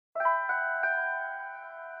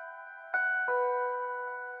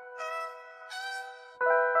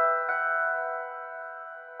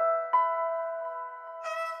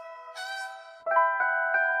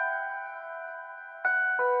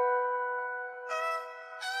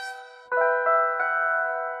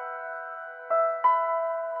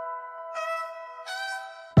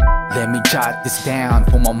Let me jot this down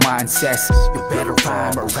for my mind says you better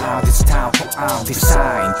rhyme around this time, for I'm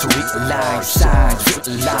designed to realize signs.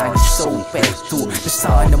 Realize is so fake to the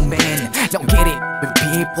son of man. Don't get it, but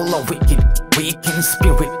people are wicked, weak in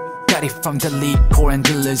spirit. Got it from the liquor and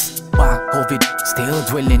dealers. Why COVID still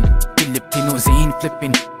dwelling? Filipinos ain't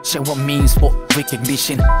flipping. Share what means for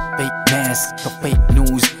recognition. Fake mask, the fake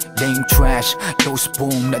news, lame trash. Those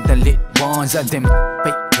boom, not the lit ones are them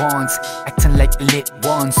fake ones, acting like lit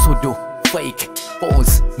ones who do fake,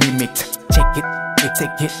 false, mimicked. Check it, you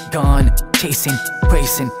take it, gone, chasing,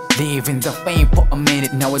 praising, living the fame for a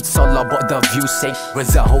minute. Now it's all about the view, say,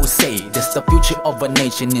 Reza Jose. That's the future of a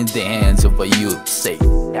nation in the hands of a youth, say.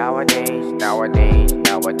 Nowadays,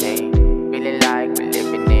 feeling like we're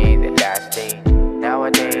living in the last day.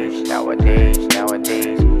 Nowadays, feeling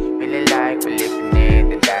like we're living in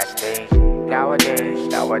the last day. Nowadays,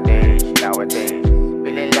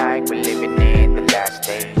 feeling like we're living in the last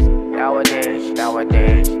days.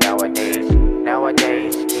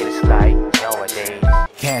 Nowadays, it's like nowadays.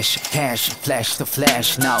 Cash, flash to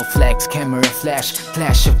flash. Now flex, camera flash,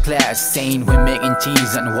 clash of class. Saying we're making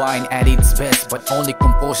cheese and wine at its best, but only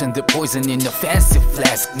composing the poison in a fancy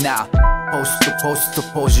flask. Now post to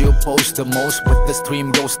pose, you post the most, but the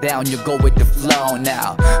stream goes down, you go with the flow.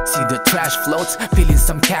 Now see the trash floats, feeling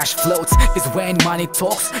some cash floats. Cause when money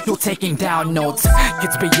talks, you're taking down notes.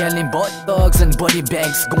 Kids be yelling butt thugs and body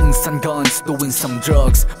bags, guns and guns, doing some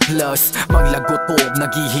drugs. Plus maglagotob,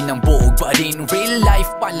 naghihinambog. But in real life,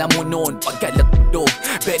 pala mo nun pagkalatudog.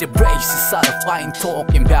 Better brace yourself, I ain't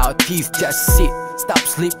talking about teeth, just sit, stop,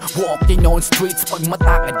 sleep, walking on streets. Pag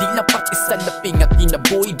mata ka, di na pati sa laping at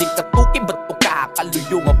kinabuhi. Di ka tuki, ba't to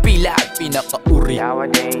kakaluyo mapila at pinakauri.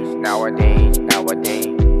 Nowadays,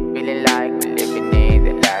 feeling like we're living in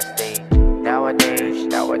the last day. Nowadays,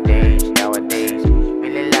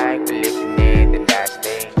 feeling like we're living in the last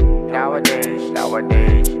day. Nowadays,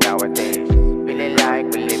 feeling like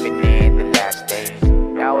we're living in the last days.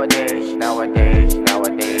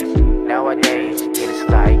 Nowadays, it's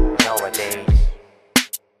like nowadays.